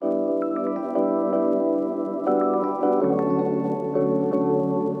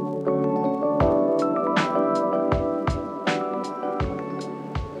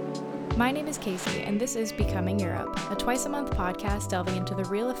My name is Casey, and this is Becoming Europe, a twice-a-month podcast delving into the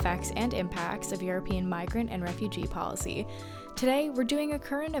real effects and impacts of European migrant and refugee policy. Today, we're doing a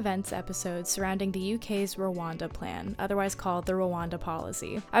current events episode surrounding the UK's Rwanda plan, otherwise called the Rwanda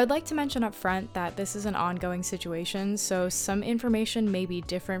policy. I would like to mention up front that this is an ongoing situation, so some information may be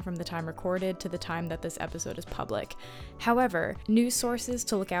different from the time recorded to the time that this episode is public. However, news sources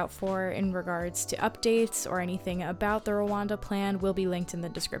to look out for in regards to updates or anything about the Rwanda plan will be linked in the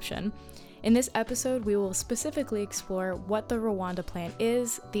description. In this episode, we will specifically explore what the Rwanda plan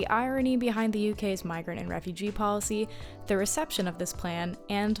is, the irony behind the UK's migrant and refugee policy, the reception of this plan,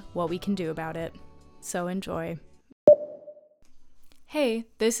 and what we can do about it. So enjoy. Hey,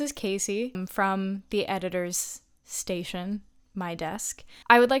 this is Casey from the editor's station, my desk.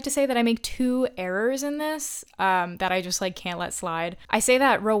 I would like to say that I make two errors in this that I just can't let slide. I say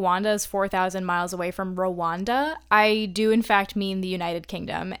that Rwanda is 4,000 miles away from Rwanda. I do in fact mean the United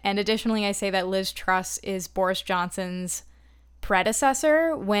Kingdom. And additionally, I say that Liz Truss is Boris Johnson's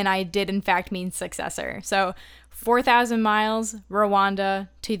predecessor when I did in fact mean successor. So 4,000 miles, Rwanda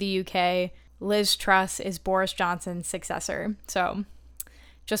to the UK. Liz Truss is Boris Johnson's successor. So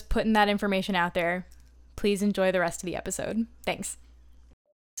just putting that information out there. Please enjoy the rest of the episode. Thanks.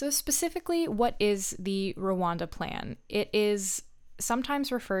 So specifically, what is the Rwanda plan? It is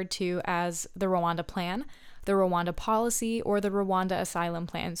sometimes referred to as the Rwanda plan, the Rwanda policy, or the Rwanda asylum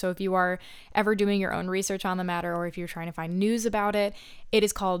plan. So if you are ever doing your own research on the matter, or if you're trying to find news about it, it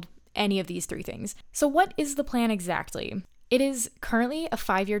is called any of these three things. So what is the plan exactly? It is currently a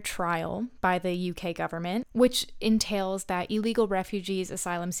 5-year trial by the UK government, which entails that illegal refugees,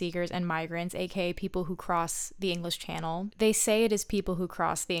 asylum seekers, and migrants, aka people who cross the English Channel, they say it is people who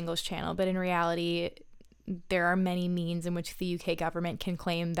cross the English Channel, but in reality, there are many means in which the UK government can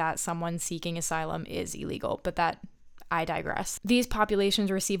claim that someone seeking asylum is illegal, but I digress. These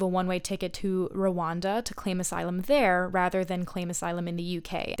populations receive a one-way ticket to Rwanda to claim asylum there rather than claim asylum in the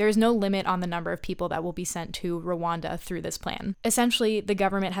UK. There is no limit on the number of people that will be sent to Rwanda through this plan. Essentially, the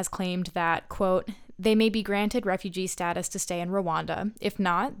government has claimed that, quote, they may be granted refugee status to stay in Rwanda. If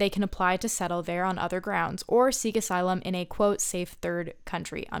not, they can apply to settle there on other grounds or seek asylum in a, quote, safe third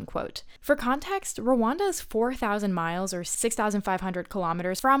country, unquote. For context, Rwanda is 4,000 miles or 6,500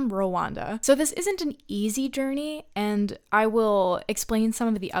 kilometers from Rwanda. So this isn't an easy journey, and I will explain some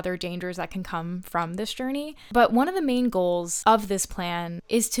of the other dangers that can come from this journey. But one of the main goals of this plan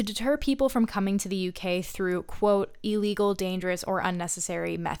is to deter people from coming to the UK through, quote, illegal, dangerous, or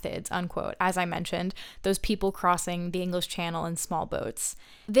unnecessary methods, unquote, as I mentioned. Those people crossing the English Channel in small boats.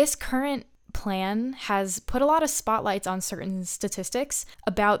 This current plan has put a lot of spotlights on certain statistics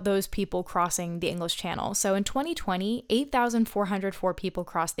about those people crossing the English Channel. So in 2020, 8,404 people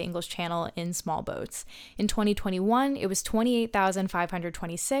crossed the English Channel in small boats. In 2021, it was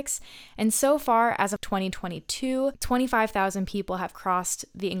 28,526, and so far as of 2022, 25,000 people have crossed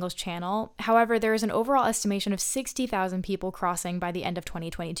the English Channel. However, there is an overall estimation of 60,000 people crossing by the end of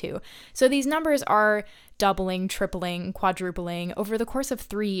 2022. So these numbers are doubling, tripling, quadrupling over the course of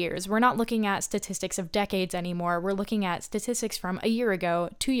 3 years. We're not looking at statistics of decades anymore. We're looking at statistics from a year ago,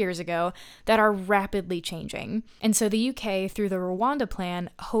 2 years ago, that are rapidly changing. And so the UK, through the Rwanda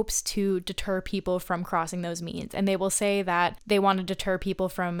plan, hopes to deter people from crossing those means. And they will say that they want to deter people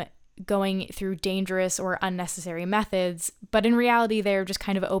from going through dangerous or unnecessary methods. But in reality, they're just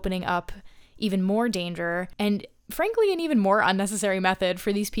kind of opening up even more danger and, frankly, an even more unnecessary method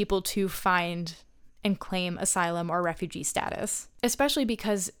for these people to find and claim asylum or refugee status, especially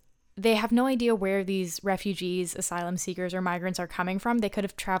because they have no idea where these refugees, asylum seekers, or migrants are coming from. They could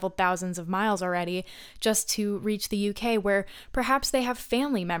have traveled thousands of miles already just to reach the UK, where perhaps they have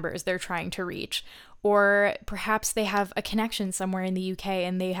family members they're trying to reach, or perhaps they have a connection somewhere in the UK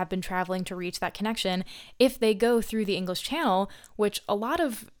and they have been traveling to reach that connection. If they go through the English Channel, which a lot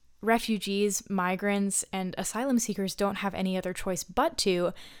of refugees, migrants, and asylum seekers don't have any other choice but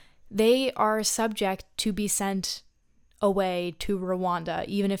to, they are subject to be sent away to Rwanda,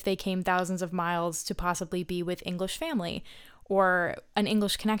 even if they came thousands of miles to possibly be with English family or an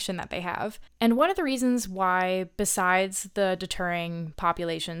English connection that they have. And one of the reasons why, besides the deterring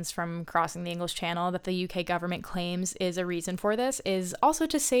populations from crossing the English Channel, that the UK government claims is a reason for this is also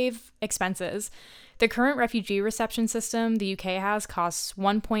to save expenses. The current refugee reception system the UK has costs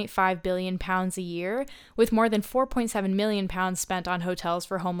 £1.5 billion a year, with more than £4.7 million spent on hotels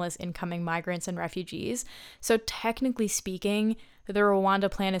for homeless incoming migrants and refugees. So technically speaking, the Rwanda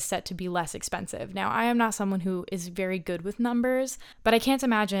plan is set to be less expensive. Now, I am not someone who is very good with numbers, but I can't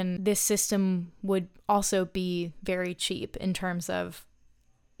imagine this system would also be very cheap in terms of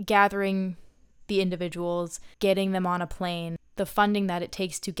gathering the individuals, getting them on a plane, the funding that it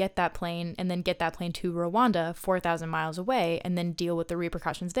takes to get that plane and then get that plane to Rwanda 4,000 miles away and then deal with the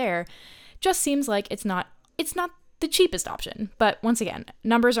repercussions there, just seems like it's not the cheapest option. But once again,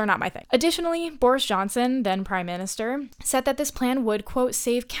 numbers are not my thing. Additionally, Boris Johnson, then Prime Minister, said that this plan would, quote,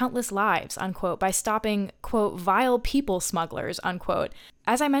 save countless lives, unquote, by stopping, quote, vile people smugglers, unquote.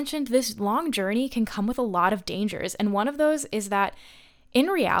 As I mentioned, this long journey can come with a lot of dangers, and one of those is that in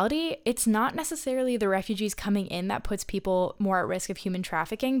reality, it's not necessarily the refugees coming in that puts people more at risk of human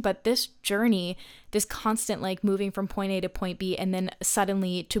trafficking, but this journey, this constant like moving from point A to point B and then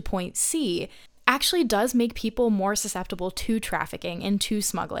suddenly to point C, actually does make people more susceptible to trafficking and to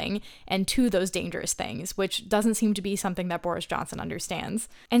smuggling and to those dangerous things, which doesn't seem to be something that Boris Johnson understands.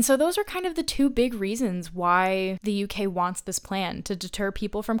 And so those are kind of the two big reasons why the UK wants this plan, to deter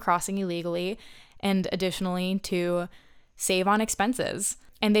people from crossing illegally and additionally to save on expenses.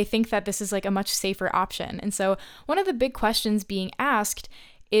 And they think that this is like a much safer option. And so one of the big questions being asked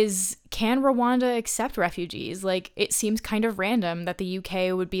is, can Rwanda accept refugees? Like, it seems kind of random that the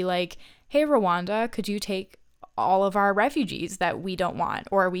UK would be like, hey, Rwanda, could you take all of our refugees that we don't want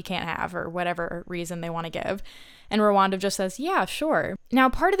or we can't have or whatever reason they want to give? And Rwanda just says, yeah, sure. Now,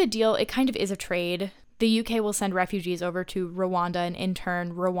 part of the deal, it kind of is a trade. The UK will send refugees over to Rwanda, and in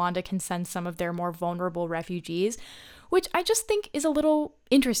turn, Rwanda can send some of their more vulnerable refugees, which I just think is a little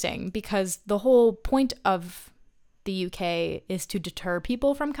interesting because the whole point of the UK is to deter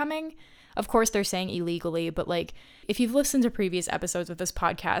people from coming. Of course, they're saying illegally, but like, if you've listened to previous episodes of this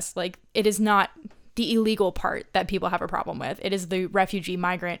podcast, like, it is not the illegal part that people have a problem with. It is the refugee,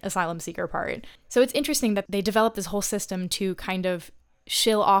 migrant, asylum seeker part. So it's interesting that they developed this whole system to kind of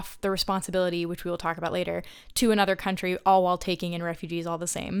shill off the responsibility, which we will talk about later, to another country, all while taking in refugees all the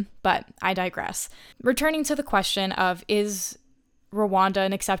same. But I digress. Returning to the question of, is Rwanda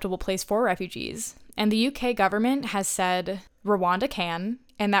an acceptable place for refugees? And the UK government has said Rwanda can,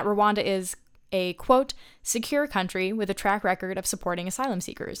 and that Rwanda is a, quote, secure country with a track record of supporting asylum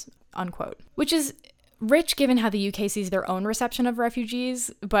seekers, unquote. Which is rich given how the UK sees their own reception of refugees,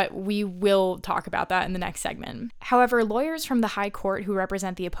 but we will talk about that in the next segment. However, lawyers from the High Court who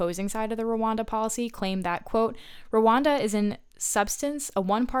represent the opposing side of the Rwanda policy claim that, quote, Rwanda is in substance a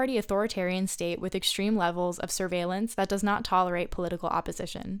one-party authoritarian state with extreme levels of surveillance that does not tolerate political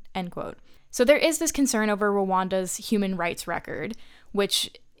opposition, end quote. So there is this concern over Rwanda's human rights record, which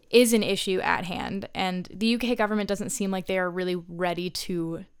is an issue at hand, and the UK government doesn't seem like they are really ready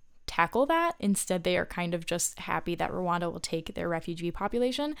to tackle that. Instead, they are kind of just happy that Rwanda will take their refugee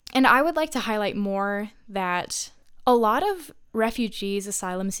population. And I would like to highlight more that a lot of refugees,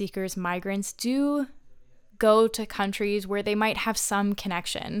 asylum seekers, migrants do go to countries where they might have some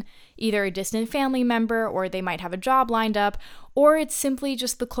connection, either a distant family member, or they might have a job lined up, or it's simply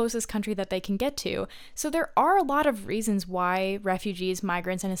just the closest country that they can get to. So there are a lot of reasons why refugees,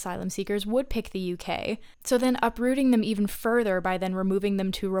 migrants, and asylum seekers would pick the UK. So then uprooting them even further by then removing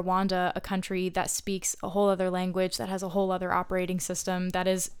them to Rwanda, a country that speaks a whole other language, that has a whole other operating system, that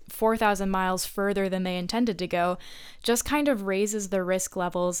is 4,000 miles further than they intended to go, just kind of raises the risk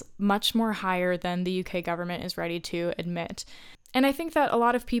levels much more higher than the UK government is ready to admit. And I think that a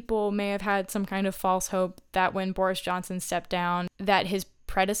lot of people may have had some kind of false hope that when Boris Johnson stepped down, that his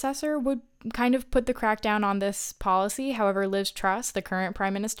predecessor would kind of put the crackdown on this policy. However, Liz Truss, the current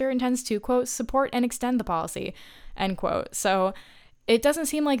prime minister, intends to, quote, support and extend the policy, end quote. So it doesn't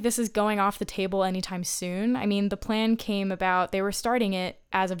seem like this is going off the table anytime soon. I mean, the plan came about, they were starting it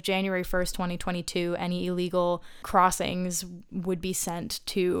as of January 1st, 2022. Any illegal crossings would be sent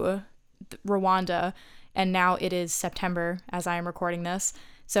to Rwanda. And now it is September as I am recording this.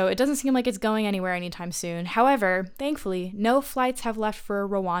 So it doesn't seem like it's going anywhere anytime soon. However, thankfully, no flights have left for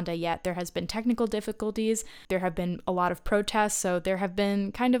Rwanda yet. There has been technical difficulties. There have been a lot of protests. So there have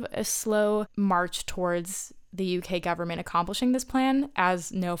been kind of a slow march towards the UK government accomplishing this plan,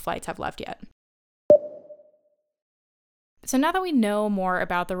 as no flights have left yet. So now that we know more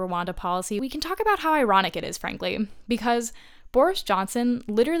about the Rwanda policy, we can talk about how ironic it is, frankly, because Boris Johnson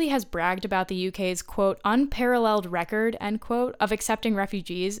literally has bragged about the UK's, quote, unparalleled record, end quote, of accepting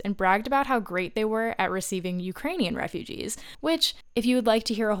refugees, and bragged about how great they were at receiving Ukrainian refugees, which, if you would like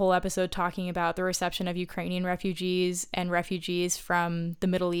to hear a whole episode talking about the reception of Ukrainian refugees and refugees from the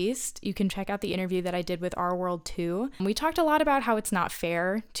Middle East, you can check out the interview that I did with Our World 2. We talked a lot about how it's not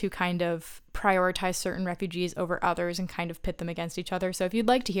fair to kind of prioritize certain refugees over others and kind of pit them against each other. So if you'd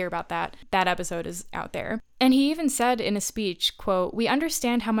like to hear about that, that episode is out there. And he even said in a speech speech, quote, "We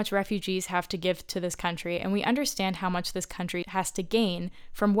understand how much refugees have to give to this country, and we understand how much this country has to gain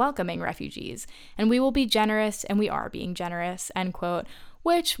from welcoming refugees. And we will be generous, and we are being generous," end quote,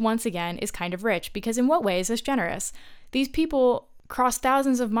 which, once again, is kind of rich, because in what way is this generous? These people cross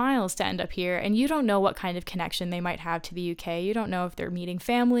thousands of miles to end up here, and you don't know what kind of connection they might have to the UK. You don't know if they're meeting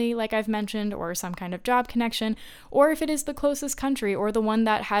family, like I've mentioned, or some kind of job connection, or if it is the closest country, or the one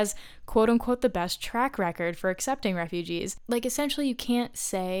that has, quote unquote, the best track record for accepting refugees. Like, essentially, you can't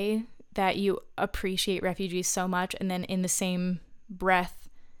say that you appreciate refugees so much and then in the same breath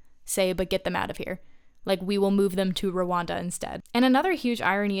say, but get them out of here. Like, we will move them to Rwanda instead. And another huge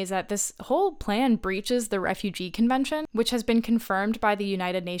irony is that this whole plan breaches the Refugee Convention, which has been confirmed by the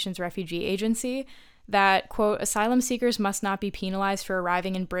United Nations Refugee Agency, that, quote, "asylum seekers must not be penalized for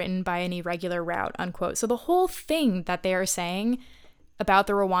arriving in Britain by an irregular route," unquote. So the whole thing that they are saying about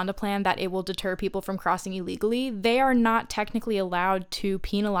the Rwanda plan, that it will deter people from crossing illegally, they are not technically allowed to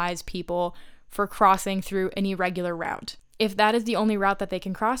penalize people for crossing through an irregular route. If that is the only route that they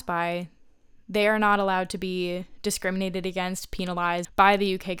can cross by, they are not allowed to be discriminated against, penalized by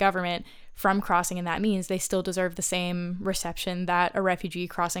the UK government from crossing, and that means they still deserve the same reception that a refugee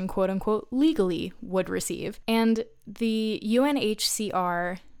crossing, quote unquote, legally would receive. And the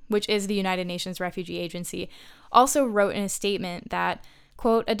UNHCR, which is the United Nations Refugee Agency, also wrote in a statement that,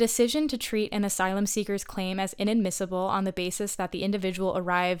 quote, "a decision to treat an asylum seeker's claim as inadmissible on the basis that the individual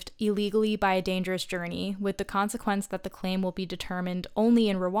arrived illegally by a dangerous journey, with the consequence that the claim will be determined only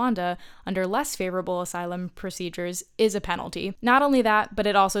in Rwanda under less favorable asylum procedures, is a penalty." Not only that, but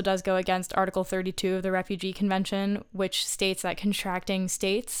it also does go against Article 32 of the Refugee Convention, which states that contracting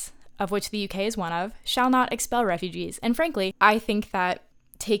states, of which the UK is one of, shall not expel refugees. And frankly, I think that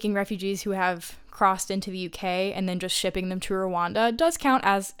taking refugees who have crossed into the UK and then just shipping them to Rwanda does count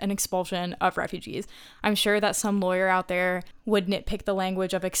as an expulsion of refugees. I'm sure that some lawyer out there would nitpick the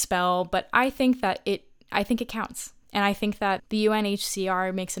language of expel, but I think it counts. And I think that the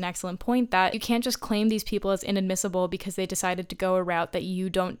UNHCR makes an excellent point that you can't just claim these people as inadmissible because they decided to go a route that you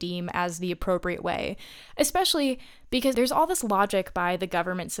don't deem as the appropriate way. Especially because there's all this logic by the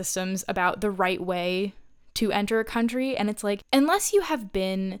government systems about the right way to enter a country, and it's like, unless you have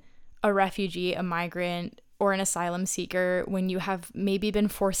been a refugee, a migrant, or an asylum seeker when you have maybe been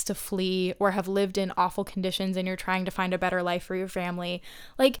forced to flee or have lived in awful conditions and you're trying to find a better life for your family,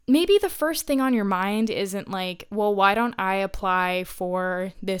 like, maybe the first thing on your mind isn't like, well, why don't I apply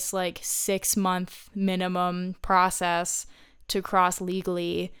for this like 6-month minimum process to cross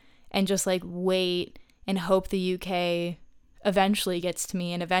legally and just like wait and hope the UK eventually gets to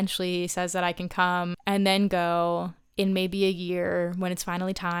me and eventually says that I can come and then go in maybe a year when it's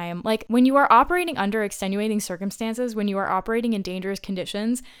finally time. Like, when you are operating under extenuating circumstances, when you are operating in dangerous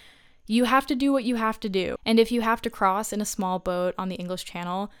conditions, you have to do what you have to do. And if you have to cross in a small boat on the English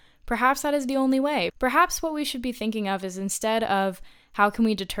Channel, perhaps that is the only way. Perhaps what we should be thinking of is, instead of how can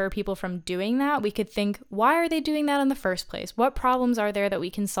we deter people from doing that, we could think, why are they doing that in the first place? What problems are there that we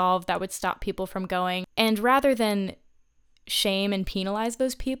can solve that would stop people from going? And rather than shame and penalize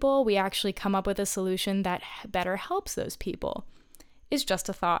those people, we actually come up with a solution that better helps those people. Is just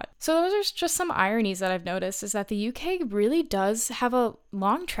a thought. So those are just some ironies that I've noticed, is that the UK really does have a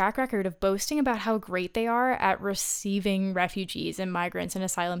long track record of boasting about how great they are at receiving refugees and migrants and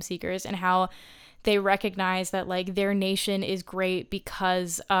asylum seekers, and how they recognize that like their nation is great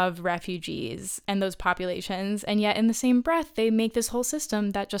because of refugees and those populations. And yet in the same breath, they make this whole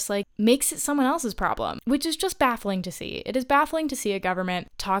system that just like makes it someone else's problem, which is just baffling to see. It is baffling to see a government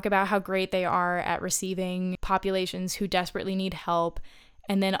talk about how great they are at receiving populations who desperately need help,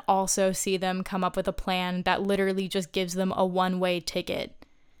 and then also see them come up with a plan that literally just gives them a one-way ticket.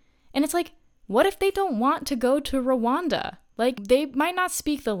 And it's like, what if they don't want to go to Rwanda? Like, they might not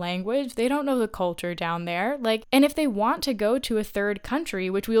speak the language, they don't know the culture down there, like, and if they want to go to a third country,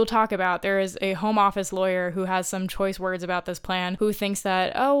 which we will talk about, there is a Home Office lawyer who has some choice words about this plan, who thinks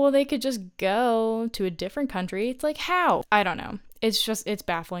that, oh, well, they could just go to a different country. It's like, how? I don't know. It's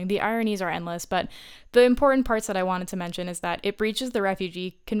baffling. The ironies are endless, but the important parts that I wanted to mention is that it breaches the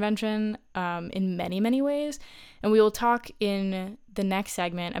Refugee Convention in many, many ways, and we will talk in the next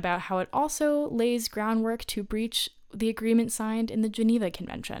segment about how it also lays groundwork to breach the agreement signed in the Geneva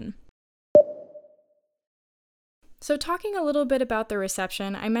Convention. So talking a little bit about the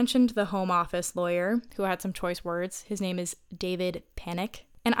reception, I mentioned the Home Office lawyer who had some choice words. His name is David Pannick,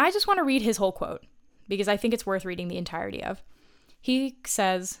 and I just want to read his whole quote because I think it's worth reading the entirety of. He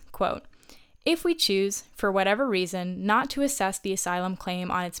says, quote, "If we choose, for whatever reason, not to assess the asylum claim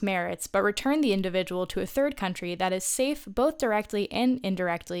on its merits, but return the individual to a third country that is safe both directly and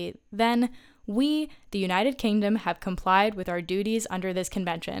indirectly, then We, the United Kingdom, have complied with our duties under this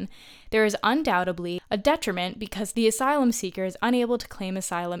convention. There is undoubtedly a detriment because the asylum seeker is unable to claim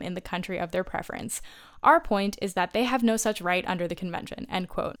asylum in the country of their preference. Our point is that they have no such right under the convention," end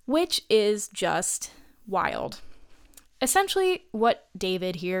quote, which is just wild. Essentially, what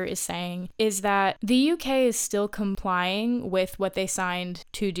David here is saying is that the UK is still complying with what they signed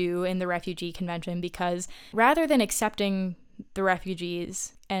to do in the Refugee Convention because rather than accepting the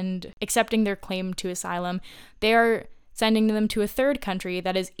refugees and accepting their claim to asylum, they are sending them to a third country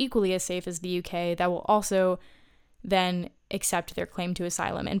that is equally as safe as the UK that will also then accept their claim to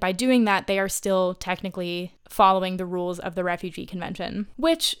asylum. And by doing that, they are still technically following the rules of the Refugee Convention,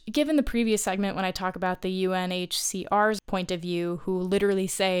 which, given the previous segment when I talk about the UNHCR's point of view, who literally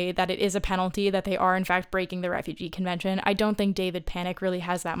say that it is a penalty that they are in fact breaking the Refugee Convention, I don't think David Panik really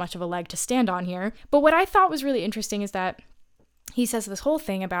has that much of a leg to stand on here. But what I thought was really interesting is that he says this whole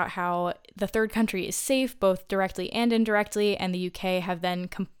thing about how the third country is safe both directly and indirectly, and the UK have then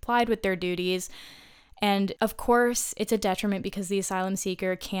complied with their duties. And of course, it's a detriment because the asylum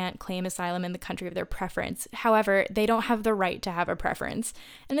seeker can't claim asylum in the country of their preference. However, they don't have the right to have a preference.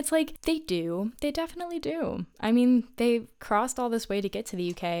 And it's like, they do. They definitely do. I mean, they crossed all this way to get to the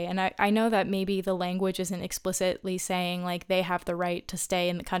UK. And I know that maybe the language isn't explicitly saying, like, they have the right to stay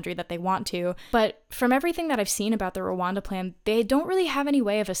in the country that they want to. But from everything that I've seen about the Rwanda plan, they don't really have any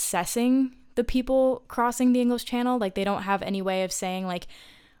way of assessing the people crossing the English Channel. Like, they don't have any way of saying, like,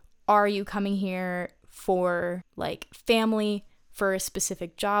 are you coming here for like family, for a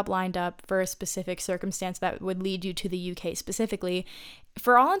specific job lined up, for a specific circumstance that would lead you to the UK specifically.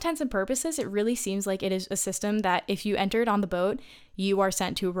 For all intents and purposes, it really seems like it is a system that if you entered on the boat, you are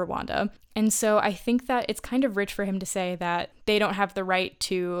sent to Rwanda. And so I think that it's kind of rich for him to say that they don't have the right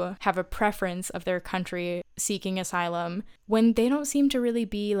to have a preference of their country seeking asylum when they don't seem to really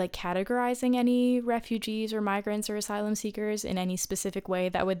be like categorizing any refugees or migrants or asylum seekers in any specific way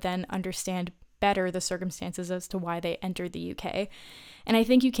that would then understand better the circumstances as to why they entered the UK. And I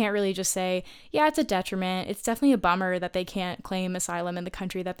think you can't really just say, yeah, it's a detriment. It's definitely a bummer that they can't claim asylum in the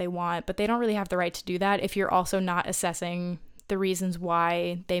country that they want, but they don't really have the right to do that if you're also not assessing the reasons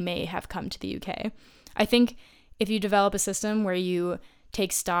why they may have come to the UK. I think if you develop a system where you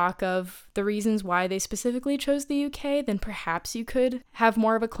take stock of the reasons why they specifically chose the UK, then perhaps you could have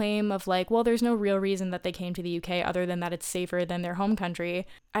more of a claim of like, well, there's no real reason that they came to the UK other than that it's safer than their home country.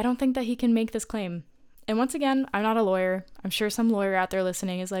 I don't think that he can make this claim. And once again, I'm not a lawyer. I'm sure some lawyer out there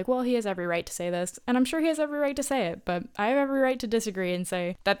listening is like, well, he has every right to say this. And I'm sure he has every right to say it, but I have every right to disagree and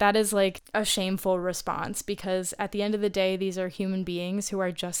say that that is like a shameful response, because at the end of the day, these are human beings who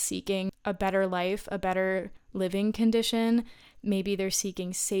are just seeking a better life, a better living condition. Maybe they're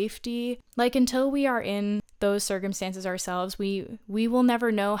seeking safety. Like, until we are in those circumstances ourselves, we will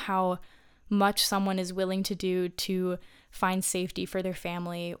never know how much someone is willing to do to find safety for their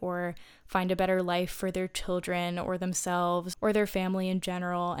family or find a better life for their children or themselves or their family in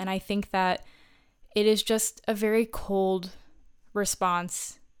general. And I think that it is just a very cold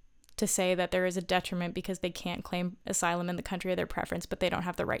response to say that there is a detriment because they can't claim asylum in the country of their preference, but they don't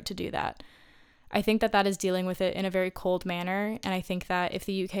have the right to do that. I think that that is dealing with it in a very cold manner, and I think that if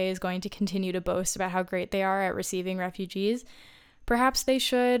the UK is going to continue to boast about how great they are at receiving refugees, perhaps they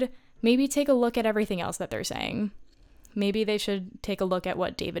should maybe take a look at everything else that they're saying. Maybe they should take a look at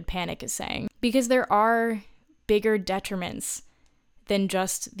what David Panik is saying, because there are bigger detriments than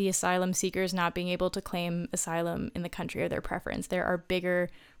just the asylum seekers not being able to claim asylum in the country of their preference. There are bigger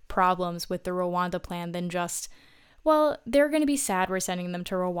problems with the Rwanda plan than just, well, they're going to be sad we're sending them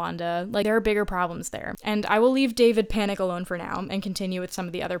to Rwanda. Like, there are bigger problems there. And I will leave David Panik alone for now and continue with some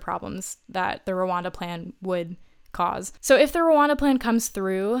of the other problems that the Rwanda plan would cause. So if the Rwanda plan comes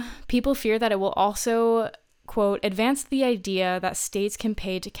through, people fear that it will also, quote, advance the idea that states can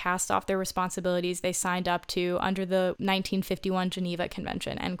pay to cast off their responsibilities they signed up to under the 1951 Geneva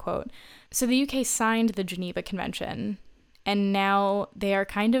Convention, end quote. So the UK signed the Geneva Convention, and now they are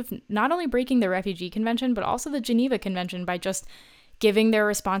kind of not only breaking the Refugee Convention, but also the Geneva Convention by just giving their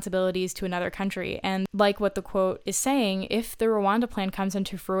responsibilities to another country. And like what the quote is saying, if the Rwanda plan comes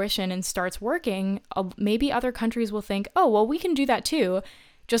into fruition and starts working, maybe other countries will think, oh, well, we can do that too.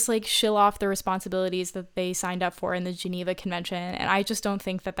 Just like shill off the responsibilities that they signed up for in the Geneva Convention. And I just don't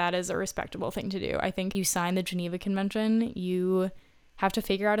think that that is a respectable thing to do. I think you sign the Geneva Convention, you have to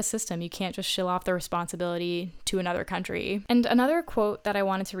figure out a system. You can't just shill off the responsibility to another country. And another quote that I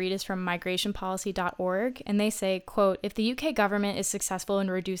wanted to read is from migrationpolicy.org, and they say, quote, "If the UK government is successful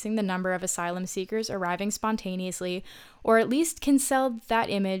in reducing the number of asylum seekers arriving spontaneously, or at least can sell that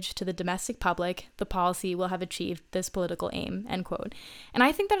image to the domestic public, the policy will have achieved this political aim," end quote. And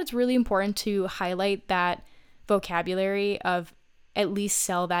I think that it's really important to highlight that vocabulary of at least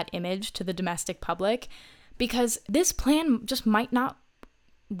sell that image to the domestic public, because this plan just might not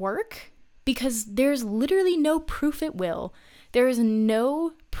work, because there's literally no proof it will. There is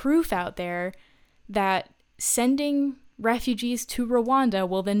no proof out there that sending refugees to Rwanda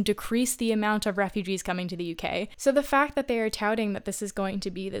will then decrease the amount of refugees coming to the UK. So the fact that they are touting that this is going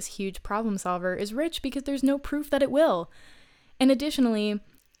to be this huge problem solver is rich because there's no proof that it will. And additionally,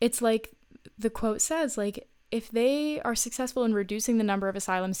 it's like the quote says, like, if they are successful in reducing the number of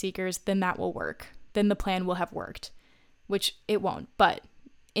asylum seekers, then that will work. Then the plan will have worked, which it won't, but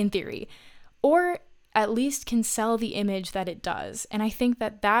in theory. Or at least can sell the image that it does. And I think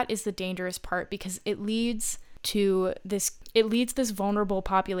that that is the dangerous part, because it leads this vulnerable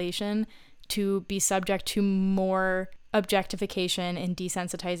population to be subject to more objectification and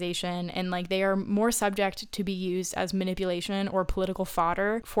desensitization, and like they are more subject to be used as manipulation or political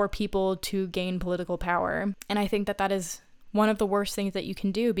fodder for people to gain political power. And I think that that is one of the worst things that you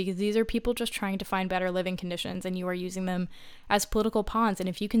can do, because these are people just trying to find better living conditions, and you are using them as political pawns. And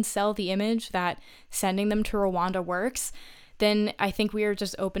if you can sell the image that sending them to Rwanda works, then I think we are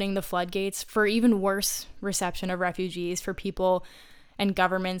just opening the floodgates for even worse reception of refugees, for people and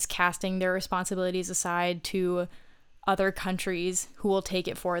governments casting their responsibilities aside to other countries who will take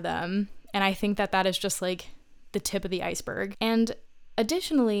it for them. And I think that that is just like the tip of the iceberg. And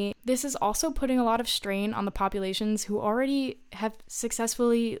additionally, this is also putting a lot of strain on the populations who already have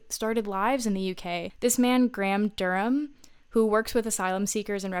successfully started lives in the UK. This man, Graham Durham, who works with asylum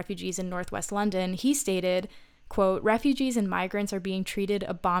seekers and refugees in northwest London, he stated, quote, "Refugees and migrants are being treated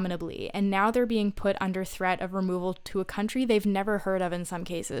abominably, and now they're being put under threat of removal to a country they've never heard of in some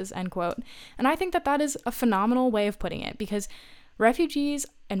cases," end quote. And I think that that is a phenomenal way of putting it, because refugees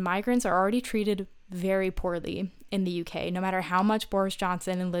and migrants are already treated very poorly in the UK. No matter how much Boris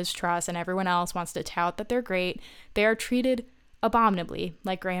Johnson and Liz Truss and everyone else wants to tout that they're great, they are treated abominably,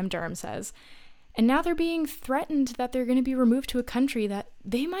 like Graham Durham says. And now they're being threatened that they're going to be removed to a country that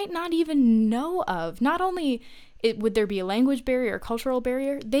they might not even know of. Not only would there be a language barrier or cultural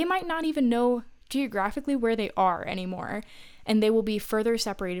barrier, they might not even know geographically where they are anymore. And they will be further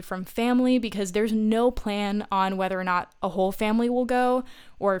separated from family, because there's no plan on whether or not a whole family will go,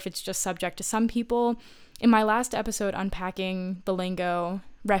 or if it's just subject to some people. In my last episode, Unpacking the Lingo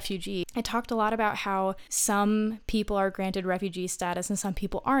Refugee, I talked a lot about how some people are granted refugee status and some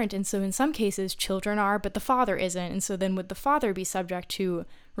people aren't. And so in some cases, children are, but the father isn't. And so then would the father be subject to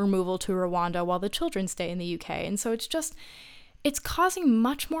removal to Rwanda while the children stay in the UK? And so it's causing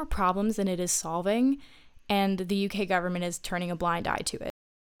much more problems than it is solving. And the UK government is turning a blind eye to it.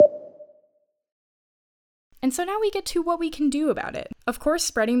 And so now we get to what we can do about it. Of course,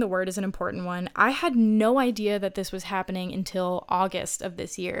 spreading the word is an important one. I had no idea that this was happening until August of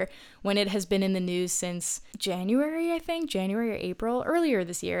this year, when it has been in the news since January, I think, January or April, earlier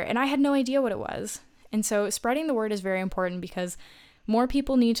this year, and I had no idea what it was. And so spreading the word is very important, because more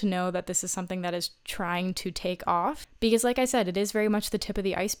people need to know that this is something that is trying to take off. Because like I said, it is very much the tip of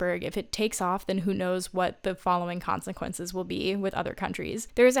the iceberg. If it takes off, then who knows what the following consequences will be with other countries.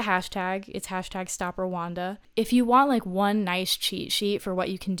 There is a hashtag. It's hashtag Stop Rwanda. If you want like one nice cheat sheet for what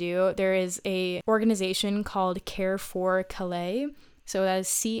you can do, there is a organization called Care for Calais. So that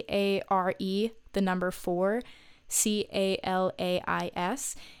is CARE, the number 4,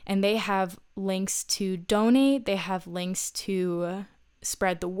 CALAIS, and they have links to donate, they have links to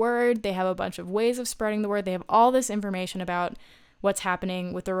spread the word, they have a bunch of ways of spreading the word, they have all this information about what's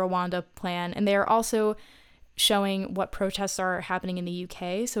happening with the Rwanda plan, and they are also showing what protests are happening in the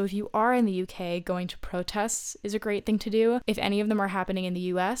UK. So if you are in the UK, going to protests is a great thing to do. If any of them are happening in the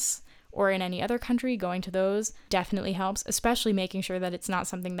US or in any other country, going to those definitely helps, especially making sure that it's not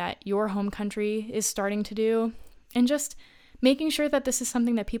something that your home country is starting to do. And just making sure that this is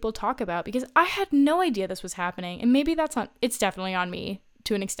something that people talk about, because I had no idea this was happening. And maybe it's definitely on me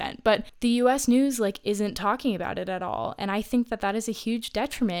to an extent, but the US news isn't talking about it at all. And I think that that is a huge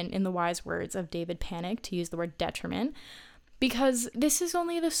detriment, in the wise words of David Panic, to use the word detriment, because this is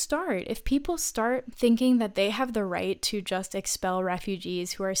only the start. If people start thinking that they have the right to just expel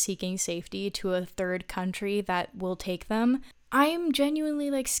refugees who are seeking safety to a third country that will take them, I'm genuinely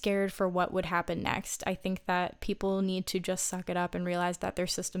like scared for what would happen next. I think that people need to just suck it up and realize that their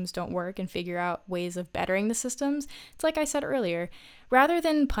systems don't work and figure out ways of bettering the systems. It's like I said earlier, rather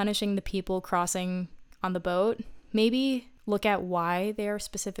than punishing the people crossing on the boat, maybe look at why they are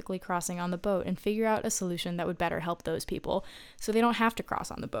specifically crossing on the boat and figure out a solution that would better help those people so they don't have to cross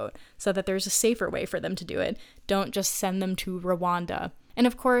on the boat, so that there's a safer way for them to do it. Don't just send them to Rwanda. And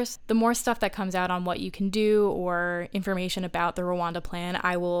of course, the more stuff that comes out on what you can do or information about the Rwanda plan,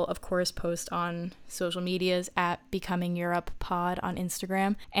 I will of course post on social medias at Becoming Europe Pod on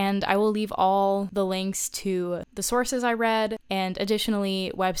Instagram. And I will leave all the links to the sources I read and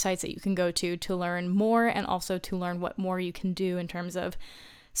additionally websites that you can go to learn more and also to learn what more you can do in terms of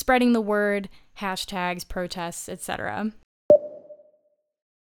spreading the word, hashtags, protests, etc.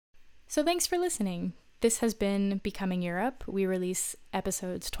 So thanks for listening. This has been Becoming Europe. We release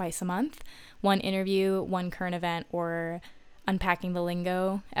episodes twice a month. One interview, one current event, or Unpacking the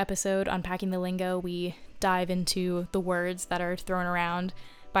Lingo episode. Unpacking the Lingo, we dive into the words that are thrown around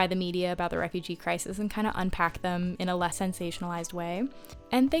by the media about the refugee crisis and kind of unpack them in a less sensationalized way.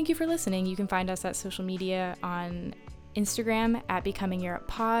 And thank you for listening. You can find us at social media on Instagram at Becoming Europe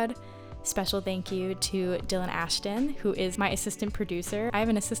Pod. Special thank you to Dylan Ashton, who is my assistant producer. I have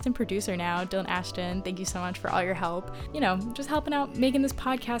an assistant producer now, Dylan Ashton. Thank you so much for all your help. Just helping out, making this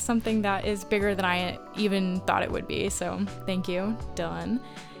podcast something that is bigger than I even thought it would be. So thank you, Dylan.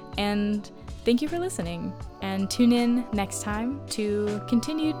 And thank you for listening. And tune in next time to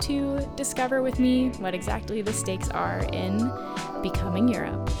continue to discover with me what exactly the stakes are in Becoming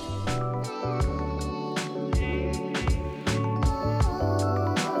Europe.